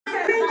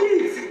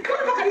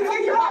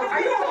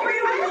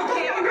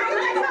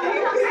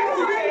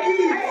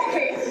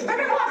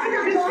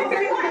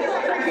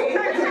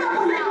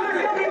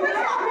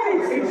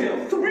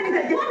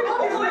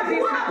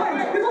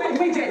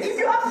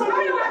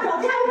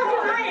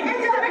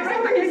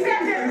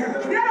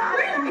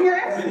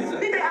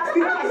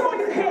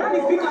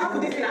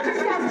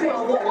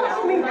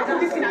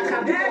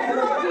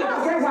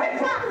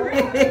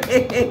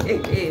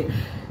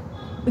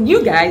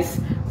you guys,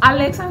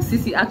 Alex and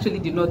CeeC actually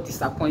did not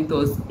disappoint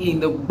us in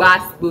the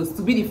Gbasgbos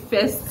to be the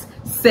first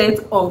set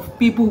of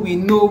people we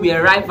know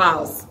were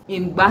rivals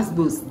in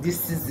Gbasgbos this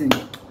season.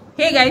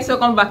 Hey guys,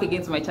 welcome back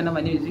again to my channel.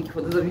 My name is Vicky.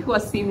 For those of you who are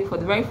seeing me for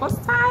the very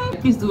first time,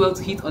 please do well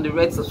to hit on the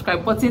red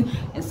subscribe button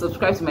and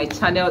subscribe to my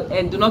channel,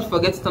 and do not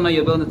forget to turn on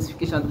your bell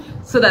notification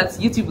so that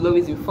YouTube will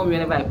always inform you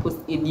whenever I post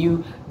a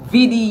new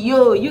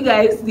video. You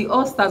guys, the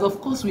all stars, of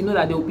course we know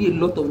that there will be a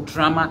lot of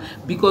drama,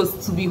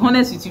 because to be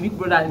honest with you, Big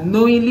Brother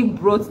knowingly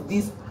brought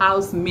these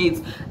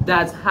housemates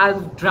that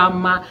have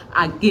drama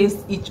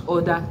against each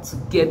other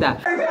together.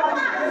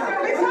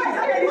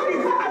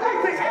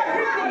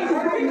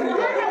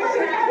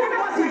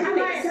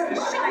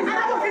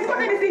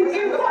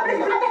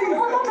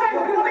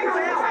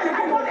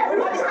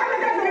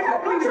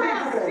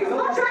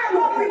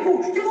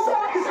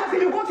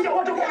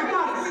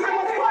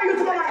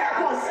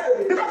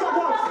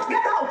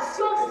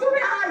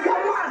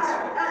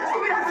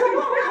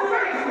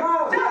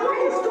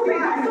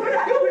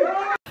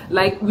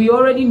 Like, we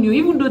already knew,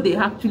 even though they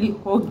actually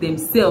hugged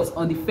themselves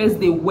on the first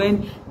day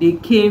when they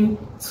came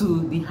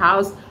to the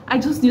house, I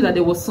just knew that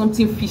there was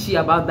something fishy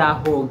about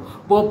that hug.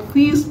 But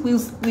please,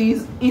 is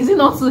it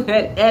not too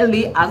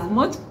early? As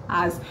much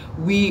as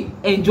we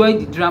enjoyed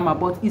the drama,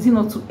 but is it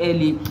not too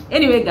early?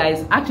 Anyway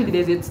guys, actually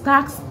there's a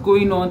tax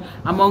going on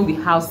among the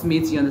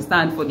housemates, you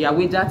understand, for their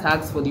wager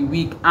tax for the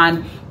week.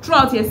 And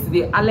throughout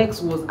yesterday,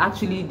 Alex was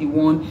actually the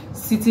one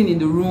sitting in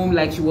the room,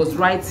 like she was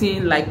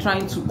writing, like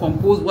trying to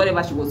compose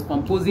whatever she was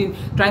composing,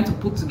 trying to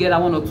put together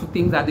one or two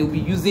things that they'll be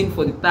using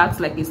for the tax,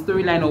 like a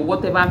storyline or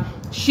whatever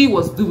she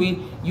was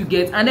doing, you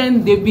get. And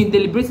then they've been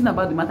deliberating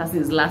about the matter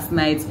since last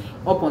night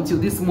up until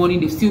this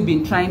morning. They've still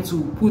been trying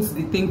to put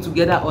the thing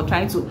together or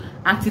trying to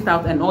act it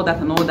out and all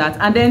that.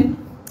 And then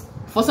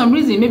for some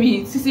reason,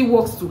 maybe CeeC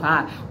walks to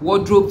her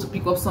wardrobe to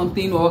pick up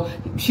something, or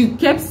she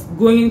kept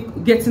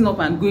getting up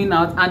and going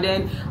out, and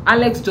then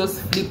Alex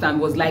just flipped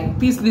and was like,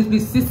 please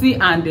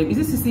CeeC and is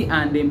it CeeC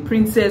and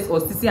Princess,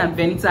 or CeeC and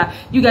Venita,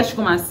 you guys should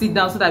come and sit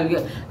down, so that we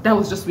get. That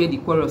was just where the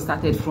quarrel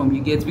started from,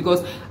 you get.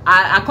 Because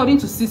according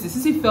to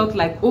CeeC felt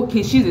like,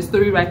 okay, she's a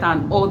story writer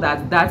and all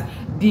that,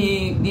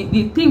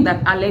 the thing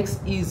that Alex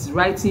is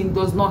writing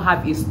does not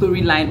have a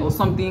storyline or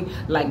something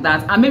like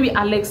that, and maybe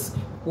Alex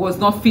was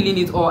not feeling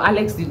it, or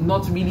Alex did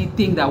not really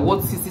think that what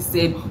CeeC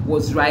said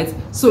was right.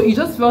 So it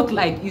just felt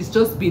like it's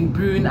just been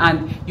brewing,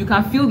 and you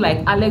can feel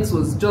like Alex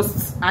was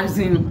just, as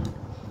in,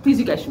 please,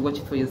 you guys should watch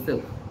it for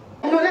yourself.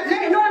 No,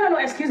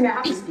 excuse me, I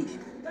have to speak.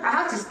 I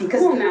have to speak,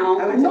 because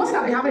nothing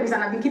have been happening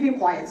and I've been keeping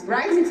quiet,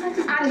 right?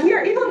 And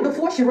here, even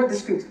before she wrote the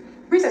script,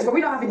 Princess, but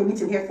we're not having a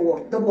meeting here for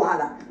double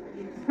wahala.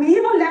 We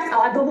even left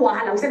our double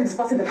wahala, we started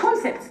discussing the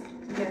concept.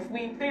 Yes,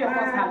 we three of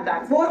us have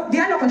that. But they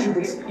are not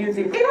contributing.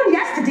 Even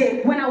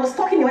yesterday, when I was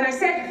talking, when I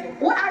said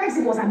what Alex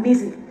did was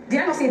amazing, they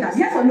are not saying that,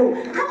 yes or no.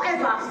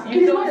 However,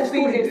 you don't not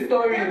see the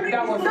story.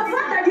 That was the fact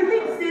that you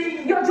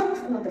think you're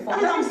just not the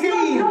fact.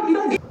 You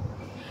don't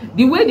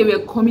the way they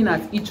were coming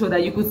at each other,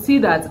 you could see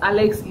that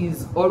Alex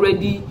is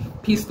already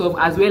pissed off,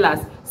 as well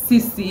as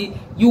CeeC.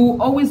 You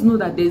always know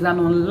that there's an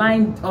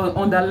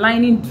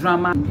underlining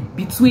drama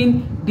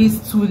between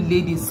these two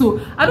ladies. So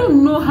I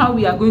don't know how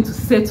we are going to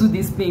settle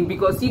this thing,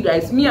 because you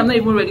guys, I'm not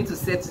even ready to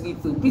settle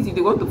it. So please, if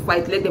they want to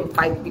fight, let them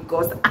fight,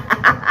 because you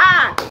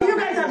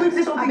guys are going to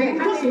say something.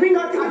 Just bring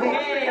out the No,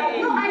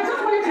 I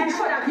just wanted to be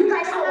sure that you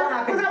guys saw what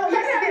happened.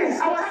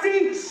 I was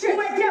saying, shit.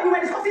 We were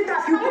discussing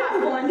that. You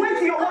went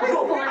to your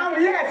wardrobe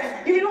and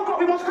left. You did not come.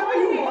 We must call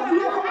you. You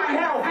don't come and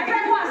help. I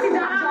can't go and sit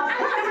down.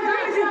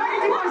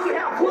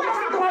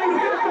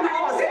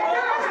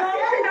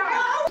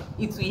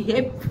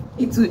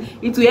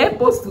 It will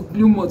help us to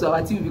glue more to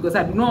our TV, because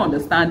I do not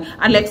understand.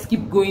 Alex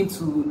keep going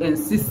to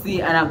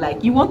CeeC, and I'm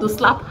like, you want to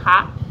slap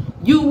her?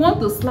 You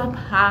want to slap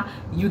her?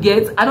 You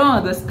get? I don't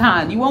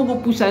understand. You want to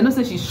go push her? I know,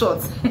 say she's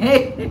short.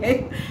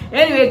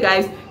 Anyway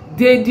guys,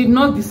 they did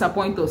not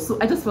disappoint us, so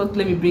I just felt,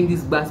 let me bring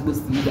this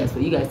Gbasgbos to you guys, for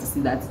you guys to see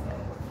that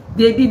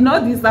they did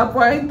not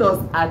disappoint us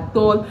at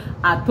all.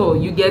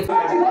 You get? Do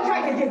not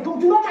try it again. Do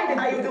not try it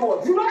again. Do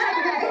not try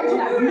it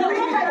again. Do not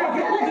try it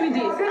again. Don't do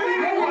this.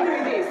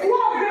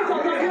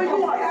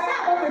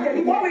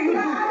 What will you do?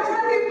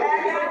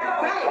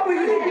 What will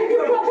you do?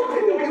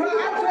 You are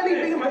actually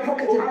being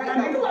provocative right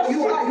now. You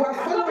are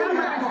following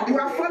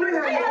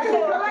her.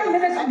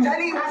 I'm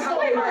telling you what's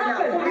happening right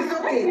now. It's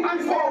okay.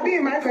 I'm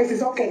being my face.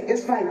 It's okay.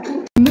 It's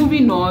fine.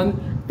 Moving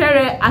on,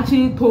 Tere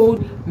actually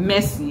told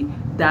Mercy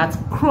that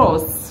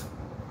Cross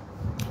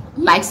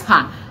likes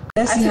her.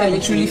 Let's see how you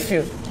truly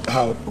feel.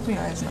 How? Open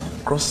your eyes now.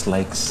 Cross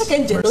likes. How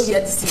can Jendo hear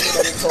this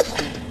thing talk?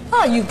 How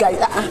are you guys?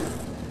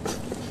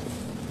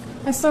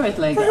 I saw it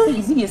like,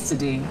 is it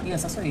yesterday?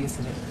 Yes, I saw it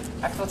yesterday.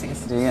 I felt it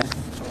yesterday, yeah.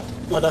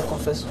 Mother,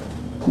 confess.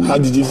 How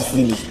did you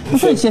feel it? I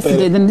saw it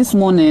yesterday, then this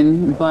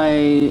morning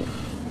by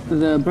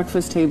the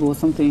breakfast table or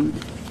something,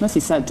 Mercy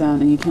sat down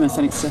and you came and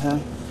sat next to her.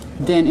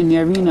 Then in the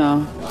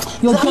arena,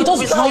 you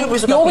always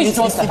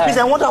trust her. Please,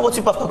 I wonder what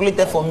you have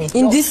calculated for me.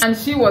 In this, and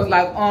she was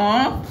like,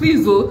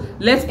 please,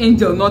 let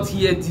Angel not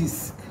hear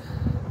this.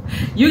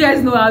 You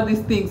guys know how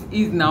these things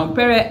is now.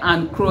 Pere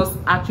and Cross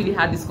actually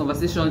had this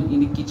conversation in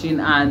the kitchen,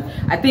 and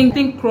I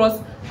think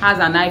Cross has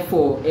an eye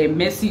for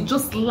Mercy,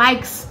 just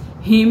likes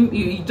him,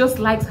 he just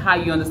likes her,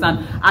 you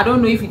understand. I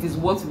don't know if it is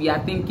what we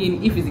are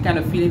thinking, if it's the kind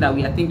of feeling that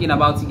we are thinking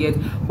about yet,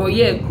 but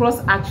yeah,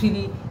 Cross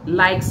actually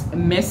likes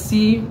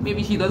Mercy.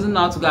 Maybe he doesn't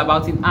know how to go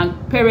about it,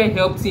 and Pere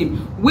helped him,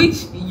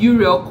 which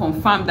Uriel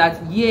confirmed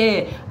that,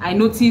 yeah, I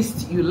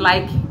noticed you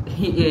like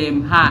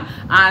her,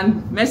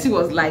 and Mercy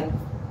was like,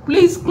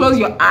 please close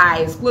your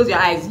eyes,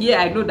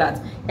 yeah, I know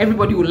that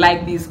everybody will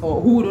like this,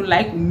 or who wouldn't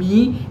like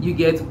me, you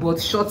get,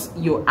 but shut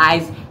your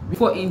eyes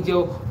before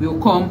Angel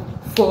will come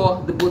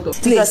for the both of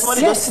you. Please,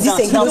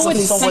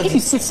 if you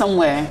sit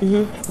somewhere,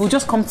 we'll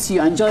just come to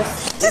you and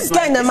just... This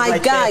guy is my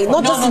guy,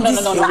 not just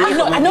this. No.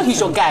 I know he's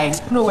your guy.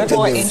 No, we're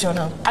talking Angel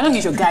now. I know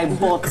he's your guy,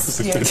 but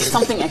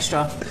something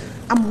extra.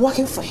 I'm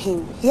working for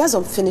him. He has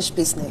unfinished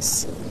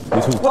business.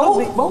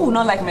 What would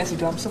not like Mercy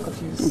do? I'm so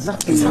confused.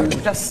 Exactly.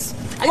 Just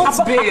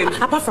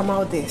apart from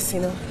all this,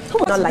 you know.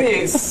 What's not like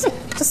this? this.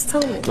 Just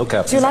tell me. Look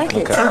at. Do you like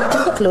it?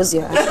 Close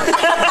your eyes.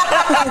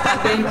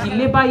 Then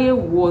Illebaye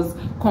was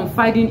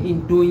confiding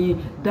in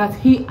Doyin that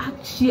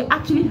she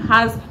actually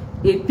has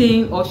a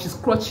thing, or she's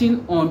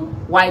crushing on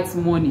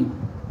Whitemoney.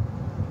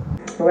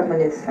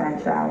 Whitemoney is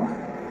fine, shower.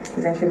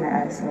 It's actually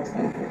my eyes, I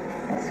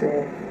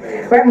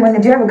swear.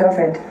 Whitemoney, do you have a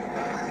girlfriend?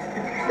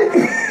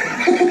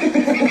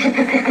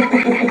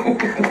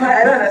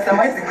 I don't understand.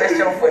 Why is the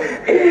question for you?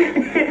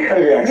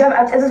 I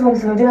just want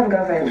to know, do you have a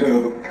girlfriend?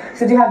 No.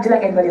 So do you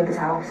like anybody in this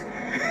house?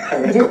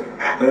 I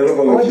don't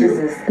know what is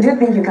this? Do you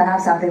think you can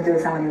have something to do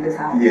with someone in this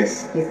house?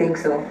 Yes. You think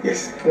so?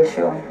 Yes. You're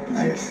sure?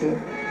 Yes.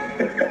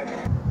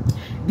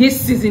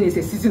 This season is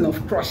a season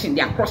of crushing.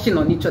 They are crushing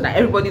on each other.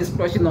 Everybody is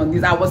crushing on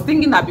this. I was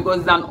thinking that because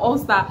it's an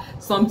all-star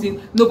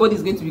something,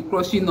 nobody's going to be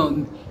crushing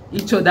on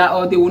each other,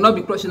 or they will not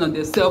be crushing on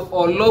themselves,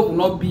 or love will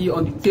not be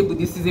on the table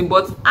this season.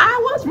 But I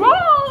was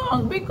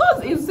wrong,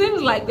 because it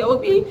seems like there will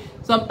be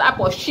some type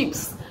of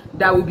ships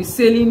that will be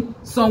sailing.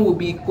 Some will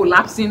be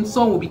collapsing,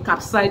 some will be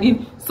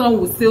capsizing, some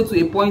will sail to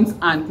a point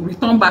and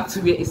return back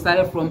to where it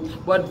started from.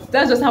 But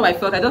that's just how I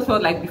felt. I just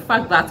felt like the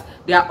fact that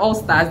they are all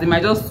stars, they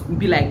might just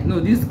be like, no,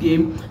 this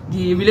game,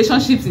 the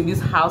relationships in this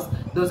house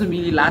doesn't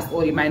really last,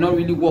 or it might not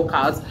really work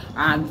out,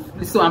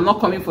 and so I'm not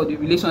coming for the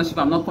relationship,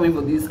 I'm not coming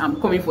for this, I'm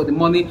coming for the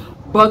money.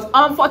 But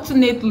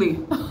unfortunately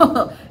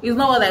it's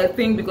not what I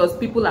think, because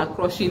people are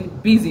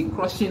busy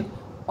crushing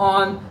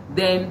on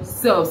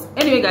themselves.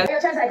 Anyway, guys,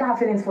 your chance, I don't have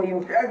feelings for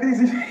you.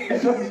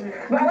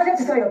 But I wanted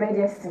to saw your bed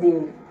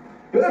yesterday.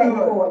 I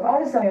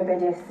wanted to saw your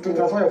bed yesterday. To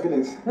transfer your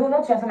feelings? No,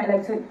 not transfer,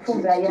 like to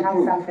prove that you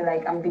have something.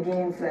 Like I'm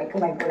beginning to like, oh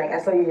my god, like I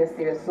saw you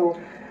yesterday. So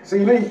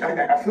you know,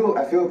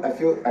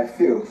 I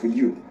feel for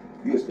you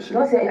especially.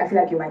 Don't say I feel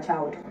like you're my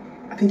child.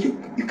 I think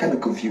you're kind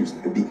of confused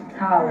a bit.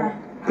 How?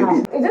 It's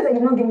just that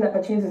you're not giving the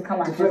opportunity to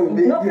come and play with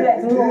me. No,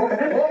 yours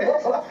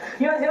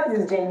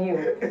is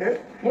genuine.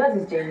 Yours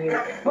is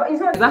genuine. But it's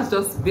not. That's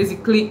just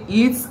basically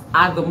it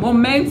at the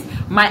moment.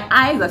 My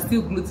eyes are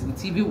still glued to the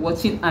TV,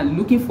 watching and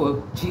looking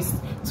for gist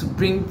to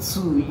bring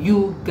to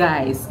you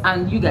guys.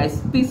 And you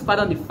guys, please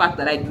pardon the fact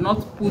that I do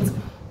not put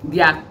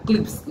their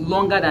clips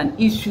longer than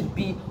it should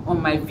be on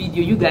my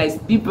video. You guys,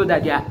 people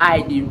that their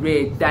eye they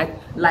read, that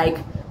like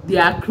they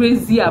are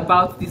crazy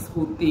about this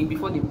whole thing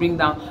before they bring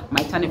down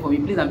my channel for me.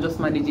 Please, I'm just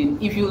managing.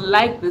 If you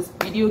like this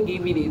video,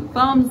 give it a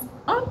thumbs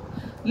up.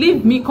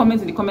 Leave me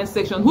comments in the comment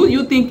section. Who do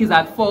you think is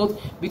at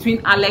fault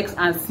between Alex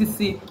and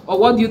CeeC, or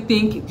what do you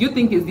think? Do you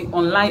think is the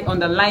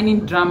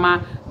underlining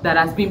drama that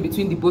has been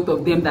between the both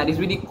of them that is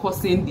really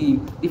causing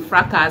the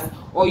fracas,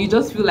 or you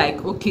just feel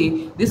like,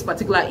 okay, this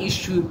particular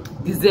issue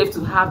deserves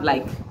to have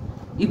like,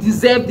 it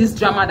deserves this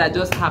drama that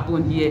just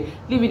happened here?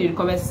 Leave it in the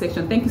comment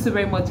section. Thank you so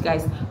very much,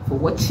 guys, for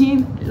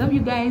watching. I love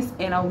you guys,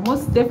 and I'll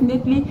most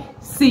definitely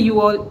see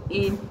you all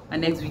in my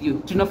next video.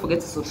 Do not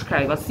forget to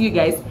subscribe. I'll see you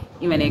guys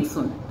in my next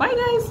one. Bye,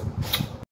 guys.